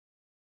working.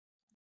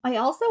 I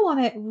also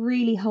want to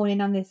really hone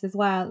in on this as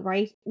well,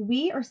 right?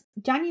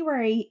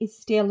 January is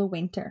still a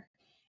winter.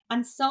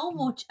 And so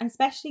much, and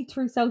especially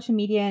through social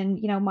media and,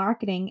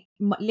 marketing,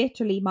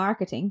 literally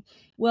marketing,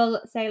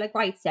 will say like,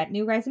 right, set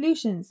new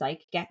resolutions,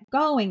 like get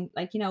going,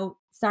 like,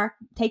 start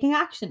taking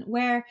action,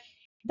 where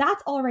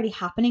that's already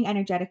happening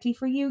energetically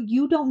for you.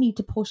 You don't need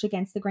to push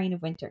against the grain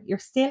of winter. You're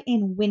still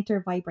in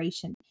winter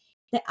vibration.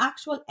 The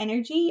actual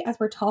energy, as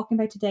we're talking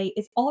about today,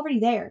 is already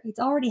there.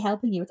 It's already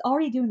helping you. It's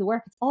already doing the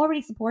work. It's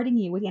already supporting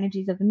you with the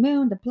energies of the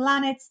moon, the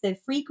planets, the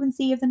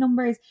frequency of the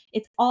numbers.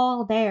 It's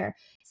all there.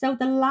 So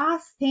the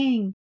last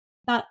thing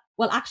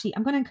well, actually,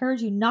 I'm going to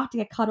encourage you not to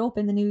get caught up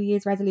in the New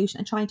Year's resolution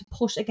and trying to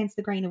push against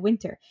the grain of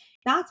winter.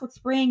 That's what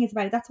spring is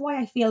about. That's why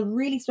I feel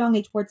really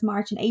strongly towards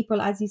March and April.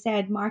 As you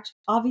said, March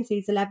obviously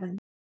is 11,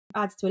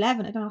 adds to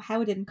 11. I don't know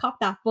how I didn't cop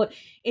that, but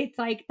it's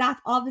like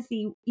that's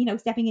obviously,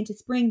 stepping into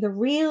spring, the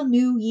real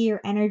new year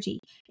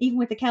energy. Even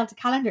with the Celtic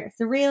calendar, it's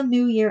the real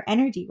new year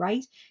energy,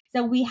 right?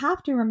 So we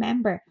have to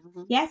remember,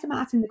 Mhm. yes, I'm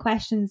asking the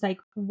questions like,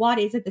 what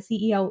is it, the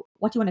CEO?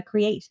 What do you want to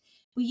create?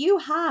 But you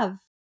have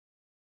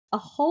a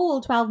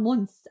whole 12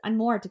 months and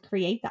more to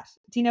create that.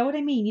 Do you know what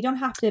I mean? You don't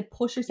have to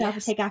push yourself to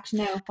Yes. take action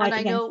now and And fight I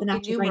against the know in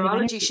natural grain of numerology,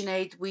 energy.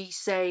 Sinead, we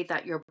say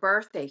that your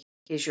birthday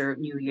is your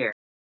new year.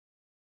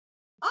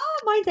 Oh,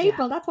 mine's Yeah.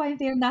 April. That's why I'm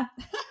doing that.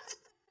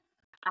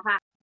 Aha.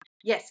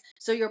 Yes.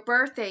 So your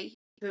birthday,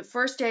 the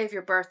first day of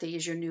your birthday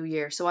is your new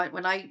year. So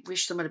when I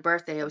wish someone a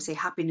birthday, I would say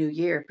Happy New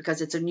Year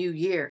because it's a new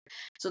year.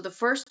 So the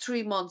first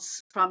 3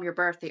 months from your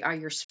birthday are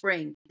your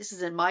spring. This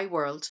is in my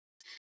world.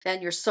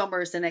 Then your summer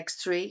is the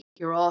next 3,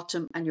 your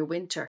autumn and your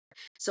winter.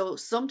 So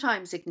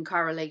sometimes it can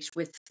correlate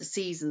with the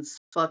seasons,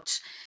 but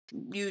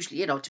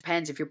usually, it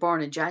depends. If you're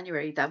born in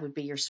January, that would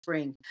be your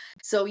spring.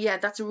 So yeah,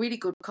 that's a really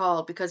good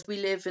call because we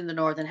live in the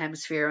northern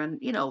hemisphere, and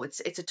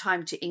it's a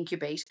time to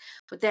incubate.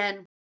 But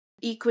then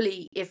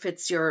equally, if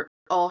it's your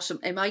autumn,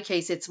 in my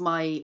case, it's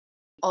my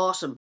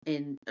autumn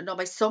in no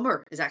my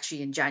summer is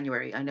actually in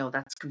January. I know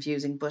that's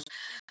confusing, but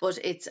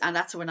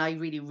that's when I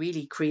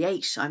really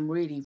create.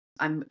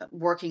 I'm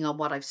working on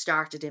what I've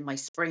started in my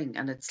spring,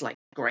 and it's like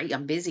great,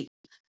 I'm busy.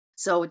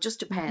 So it just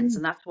depends. Mhm.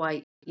 And that's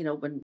why,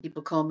 when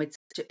people come, it's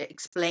to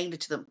explain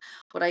it to them.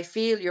 But I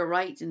feel you're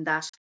right in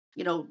that,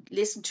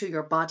 listen to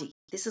your body.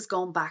 This is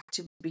going back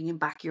to bringing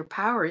back your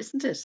power,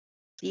 isn't it?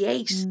 The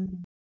 8,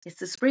 Mm. it's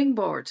the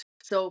springboard.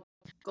 So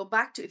go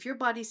back to, if your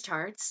body's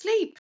tired,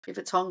 sleep. If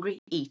it's hungry,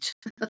 eat.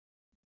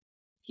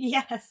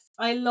 Yes,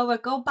 I love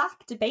it. Go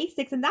back to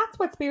basics. And that's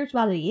what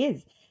spirituality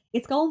is.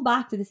 It's going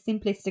back to the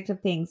simplistic of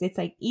things. It's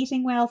like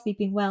eating well,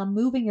 sleeping well,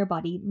 moving your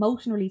body.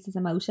 Motion releases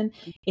emotion.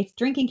 It's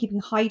drinking,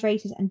 keeping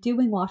hydrated, and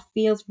doing what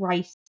feels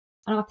right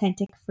and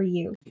authentic for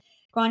you.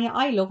 Grania,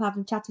 I love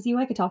having chats with you.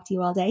 I could talk to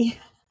you all day.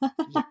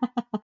 Yeah,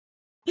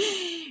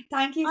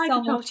 Thank you I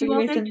so could talk much to for you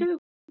your all day wisdom.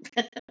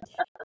 too.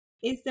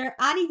 Is there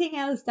anything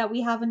else that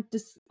we haven't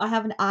I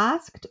haven't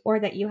asked or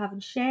that you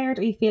haven't shared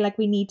or you feel like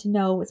we need to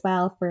know as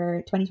well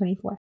for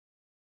 2024?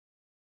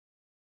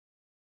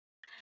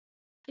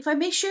 If I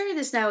may share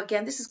this now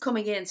again, this is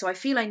coming in, so I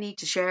feel I need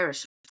to share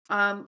it.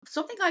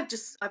 Something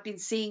I've been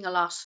seeing a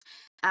lot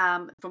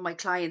from my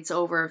clients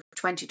over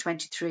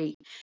 2023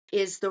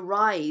 is the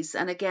rise,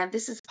 and again,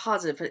 this is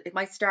positive. It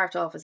might start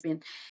off as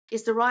being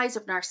is the rise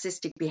of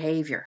narcissistic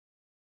behavior.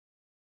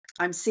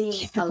 I'm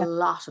seeing a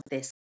lot of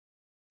this,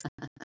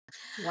 and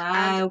Wow,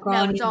 now it's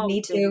Grania, me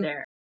always been too.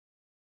 there.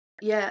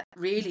 Yeah,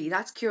 really,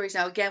 that's curious.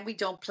 Now, again, we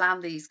don't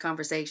plan these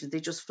conversations,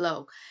 they just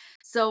flow.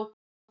 So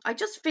I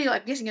just feel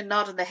I'm getting a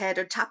nod on the head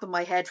or tapping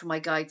my head from my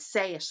guide,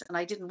 say it. And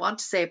I didn't want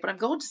to say it, but I'm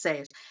going to say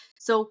it.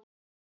 So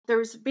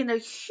there's been a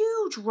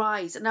huge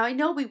rise. Now, I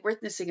know we're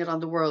witnessing it on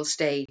the world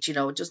stage. You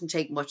know, it doesn't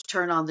take much.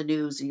 Turn on the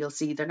news and you'll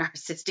see the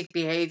narcissistic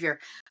behavior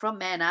from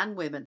men and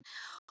women.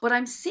 But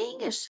I'm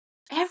seeing it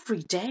every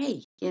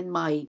day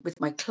with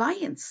my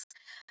clients.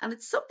 And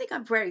it's something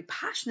I'm very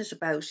passionate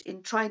about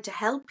in trying to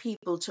help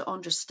people to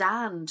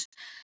understand,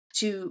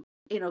 to,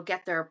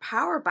 get their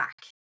power back.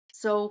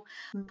 So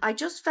I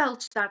just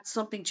felt that's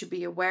something to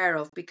be aware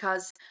of,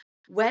 because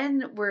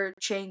when we're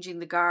changing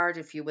the guard,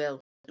 if you will,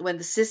 when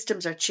the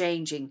systems are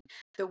changing,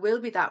 there will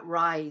be that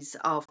rise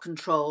of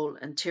control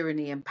and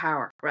tyranny and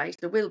power, right?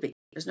 There will be.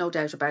 There's no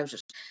doubt about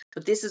it.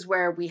 But this is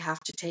where we have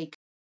to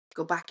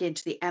go back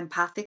into the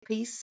empathic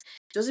piece.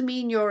 Doesn't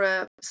mean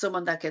you're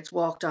someone that gets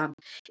walked on.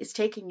 It's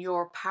taking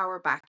your power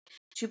back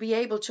to be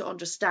able to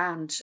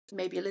understand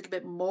maybe a little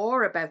bit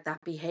more about that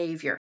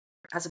behavior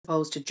as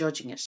opposed to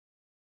judging it.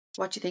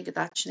 What do you think of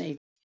that, Sinead?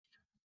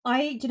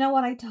 Do you know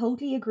what? I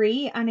totally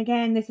agree. And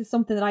again, this is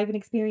something that I've been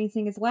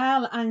experiencing as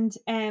well. And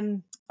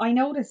I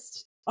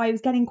noticed I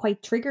was getting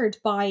quite triggered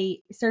by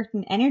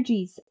certain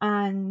energies,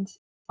 and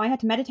I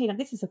had to meditate on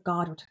this. Is a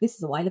God, this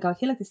is a while ago. I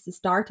feel like this is the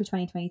start of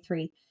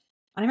 2023. And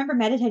I remember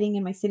meditating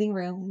in my sitting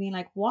room and being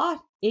like,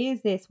 what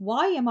is this?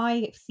 Why am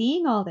I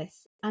seeing all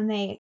this? And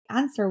the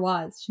answer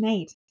was,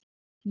 Sinead,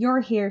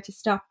 you're here to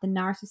stop the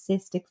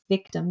narcissistic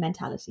victim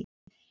mentality.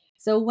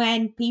 So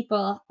when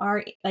people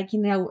are like,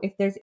 if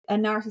there's a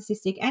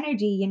narcissistic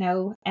energy,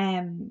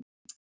 and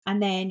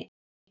then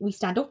we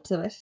stand up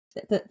to it,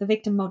 the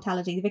victim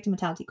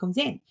mentality comes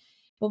in.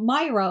 But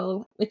my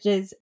role, which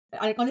is,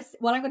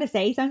 what I'm gonna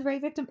say sounds very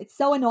victim. It's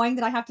so annoying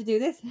that I have to do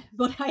this,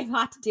 but I've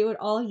had to do it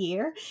all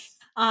year,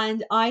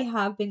 and I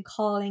have been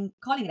calling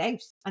it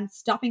out and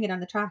stopping it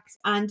on the tracks.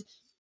 And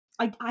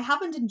I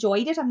haven't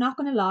enjoyed it. I'm not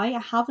going to lie. I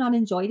have not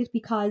enjoyed it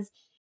because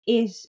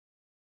it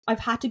I've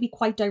had to be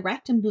quite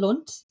direct and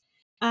blunt.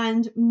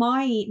 And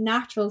my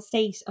natural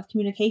state of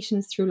communication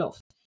is through love.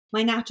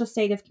 My natural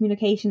state of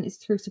communication is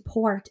through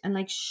support and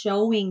like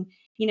showing,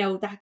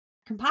 that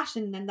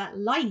compassion and that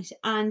light.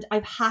 And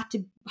I've had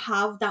to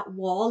have that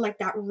wall, like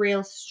that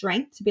real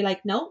strength to be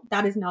like, no,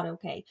 that is not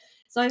okay.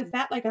 So I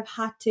felt like I've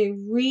had to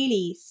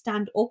really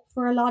stand up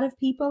for a lot of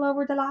people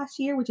over the last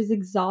year, which is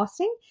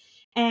exhausting.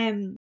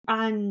 And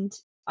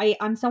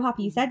I'm so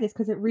happy you Mhm. said this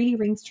because it really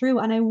rings true.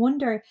 And I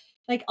wonder,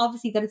 like,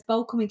 obviously that it's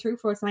both coming through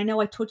for us. And I know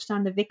I touched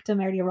on the victim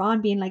earlier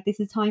on being like, this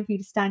is time for you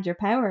to stand your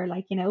power,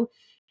 like,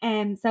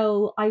 and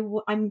so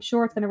I'm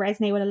sure it's going to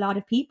resonate with a lot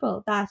of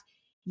people that,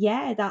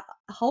 yeah, that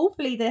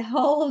hopefully the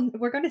whole,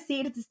 we're going to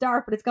see it at the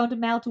start, but it's going to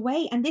melt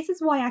away. And this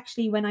is why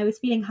actually when I was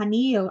feeling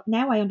Hanil,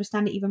 now I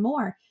understand it even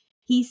more.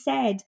 He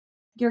said,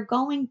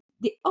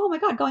 oh my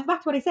God, going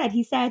back to what I said,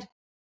 he said,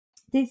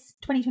 this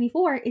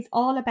 2024 is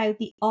all about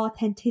the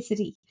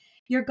authenticity.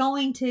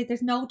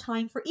 There's no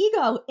time for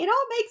ego. It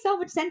all makes so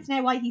much sense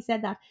now why he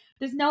said that.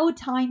 There's no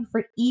time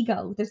for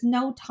ego. There's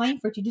no time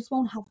for it. You just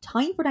won't have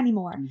time for it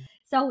anymore. Mm.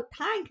 So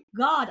thank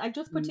God I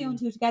just put two and Mm.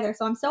 two together.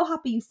 So I'm so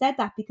happy you said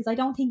that because I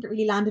don't think it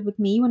really landed with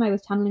me when I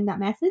was channeling that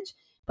message.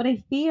 But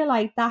I feel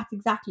like that's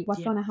exactly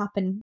what's Yeah. going to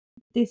happen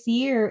this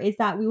year is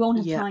that we won't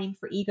have Yeah. time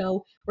for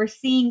ego. We're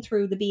seeing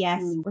through the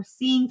BS. Mm. We're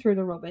seeing through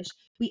the rubbish.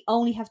 We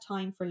only have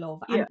time for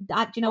love. Yeah. And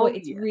that, Oh,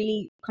 it's yeah.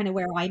 really kind of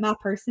where I'm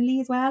at personally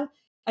as well.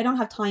 I don't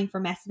have time for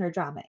messing or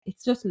drama.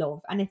 It's just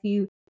love. And if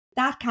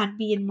that can't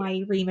be in Yeah.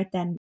 my remit,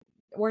 then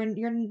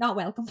you're not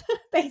welcome,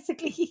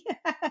 basically.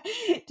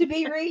 To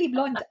be really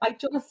blunt, I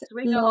just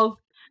Swing on. love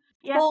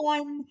Yeah.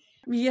 fun,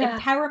 Yeah.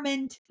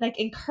 empowerment, like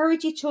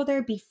encourage each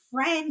other, be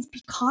friends,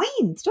 be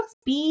kind. Just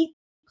be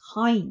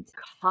kind.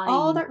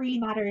 All Kind. that really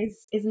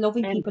matters is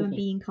loving people and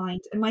Empathy. being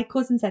kind. And my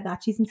cousin said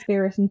that. She's in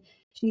spirit and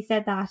she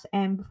said that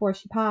before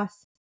she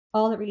passed.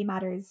 All that really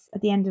matters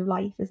at the end of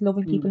life is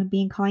loving people Mm. and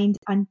being kind.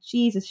 And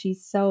Jesus,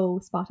 she's so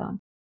spot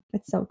on.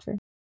 It's so true.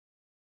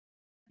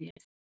 Yes.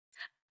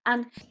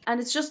 And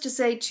it's just to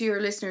say to your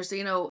listeners,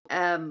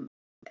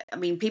 I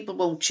mean, people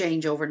won't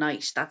change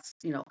overnight. That's,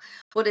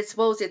 but I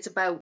suppose it's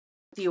about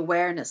the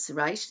awareness,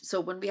 right?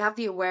 So when we have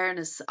the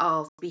awareness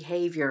of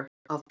behavior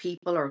of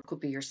people, or it could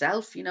be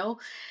yourself, and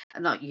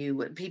not you,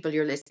 but people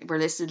we're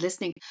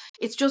listening.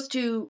 It's just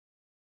to,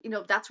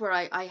 that's where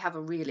I have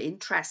a real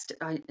interest.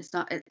 It's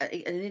not an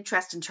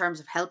interest in terms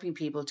of helping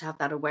people to have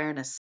that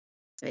awareness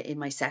in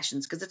my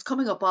sessions, because it's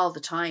coming up all the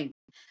time.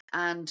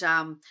 And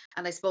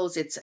I suppose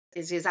it's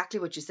exactly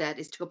what you said,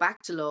 is to go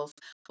back to love,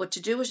 but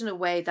to do it in a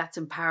way that's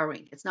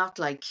empowering. It's not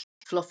like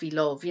fluffy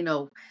love,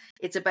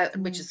 it's about,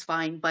 which Mm. is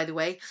fine, by the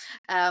way,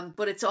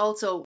 but it's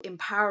also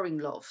empowering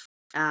love,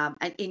 and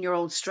in your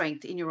own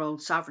strength, in your own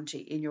sovereignty,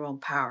 in your own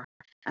power,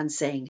 and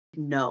saying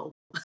no.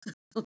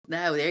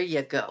 Now there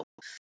you go.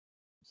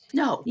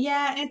 No.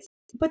 Yeah,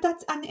 but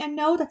that's, and I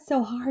know that's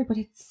so hard, but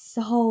it's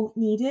so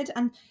needed.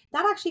 And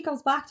that actually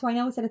goes back to, I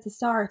know I said at the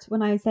start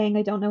when I was saying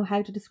I don't know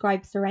how to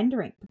describe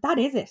surrendering, but that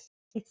is it.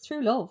 It's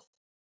true love.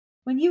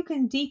 When you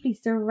can deeply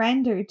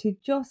surrender to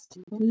just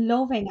Mhm.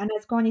 loving, and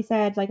as Granny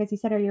said, like as you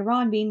said earlier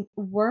on, being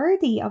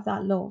worthy of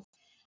that love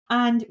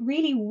and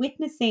really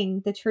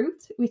witnessing the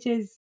truth, which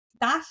is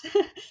that,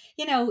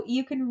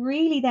 you can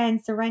really then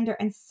surrender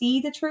and see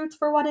the truth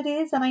for what it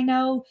is. And I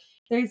know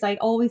there's like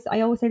I always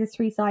say there's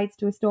three sides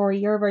to a story: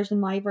 your version,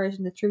 my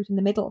version, the truth in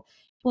the middle.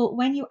 But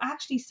when you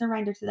actually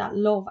surrender to that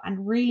love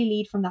and really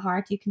lead from the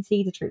heart, you can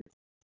see the truth.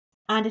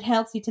 And it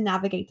helps you to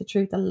navigate the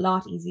truth a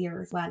lot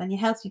easier as well. And it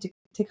helps you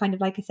to kind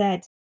of, like I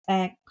said,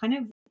 kind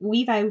of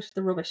weave out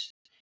the rubbish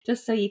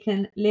just so you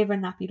can live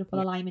in that beautiful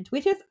Yeah, alignment,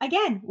 which is,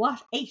 again,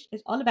 what 8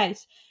 is all about.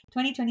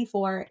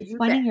 2024 is you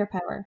finding bet. your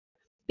power,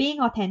 being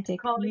authentic,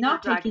 Calling your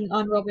not dragon. taking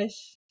on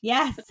rubbish.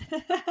 Yes. That's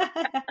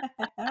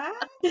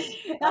what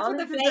the Calling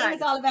the flame is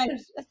dragon. all about.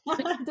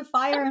 The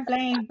fire and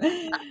flame.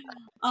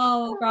 Oh,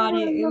 Oh, I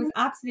Grania, it love was it.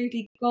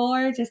 absolutely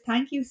gorgeous.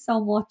 Thank you so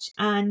much.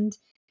 And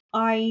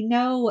I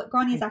know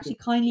Grania has Thank you. actually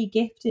kindly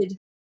gifted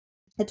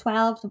a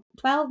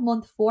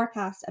 12-month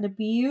forecast at a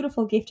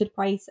beautiful gifted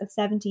price of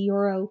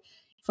 €70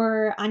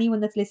 for anyone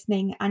that's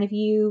listening. And if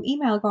you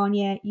email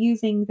Grania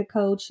using the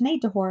code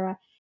Sinead Dahora,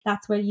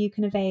 that's where you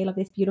can avail of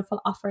this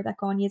beautiful offer that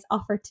Grania's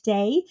offered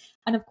today.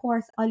 And of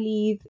course, I'll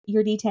leave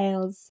your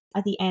details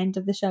at the end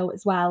of the show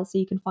as well, so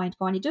you can find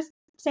Grania. Just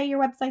say your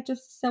website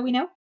just so we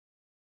know.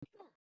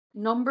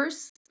 The number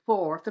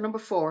four,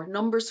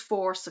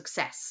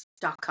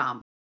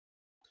 numbers4success.com.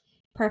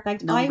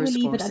 Perfect. I will Numbers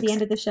leave for it at the success.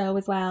 end of the show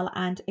as well.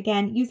 And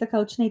again, use the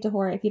code Sinead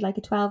Dahora if you'd like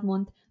a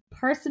 12-month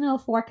personal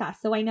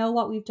forecast. So I know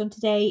what we've done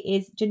today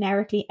is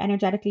generically,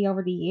 energetically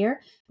over the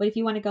year. But if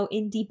you want to go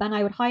in deep, and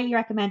I would highly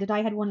recommend it.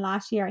 I had one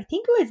last year. I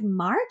think it was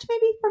March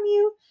maybe from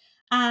you.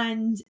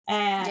 And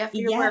Yeah, for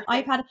your yeah,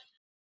 birthday.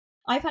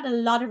 I've had a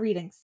lot of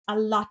readings, a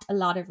lot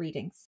of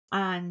readings,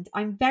 and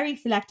I'm very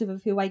selective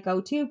of who I go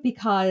to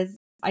because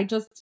I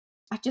just,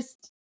 I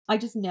just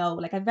know,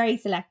 like I'm very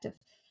selective.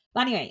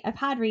 But anyway, I've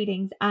had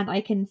readings, and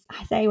I can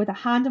say with a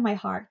hand on my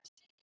heart,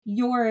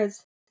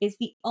 yours is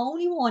the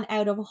only one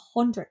out of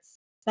hundreds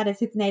that has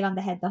hit the nail on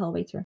the head the whole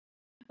way through.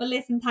 But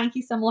listen, thank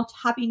you so much.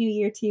 Happy New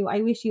Year to you.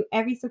 I wish you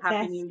every Happy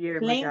success. New Year,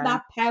 my Claim darling.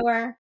 that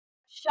power,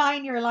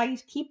 shine your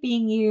light, keep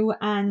being you,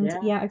 and Yeah.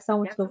 yeah, I've so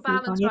much Get the love for you,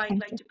 balance Grania. right,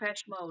 Thank like you.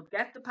 Depeche Mode.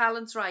 Get the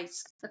balance right.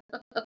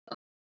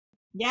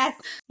 Yes,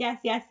 yes,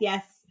 yes,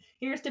 yes.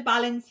 Here's to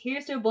balance,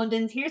 here's to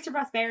abundance, here's to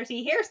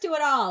prosperity, here's to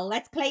it all.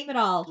 Let's claim it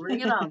all. Bring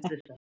it on,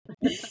 sister.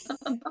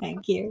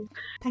 Thank you.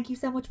 Thank you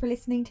so much for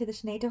listening to the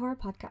Sinead Dahora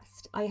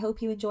podcast. I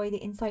hope you enjoy the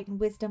insight and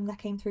wisdom that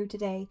came through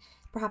today.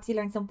 Perhaps you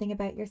learned something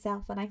about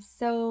yourself, and I'm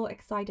so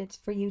excited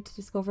for you to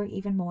discover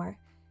even more.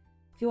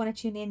 If you want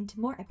to tune in to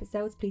more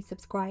episodes, please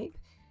subscribe.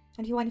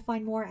 And if you want to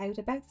find more out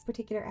about this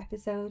particular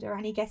episode or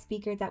any guest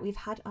speaker that we've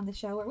had on the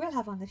show or will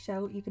have on the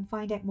show, you can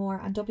find out more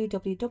on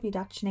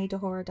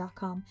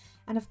www.sineaddahora.com.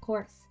 And of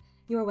course,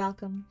 you are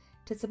welcome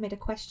to submit a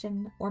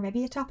question or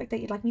maybe a topic that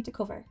you'd like me to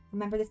cover.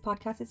 Remember, this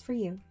podcast is for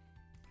you.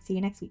 See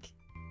you next week.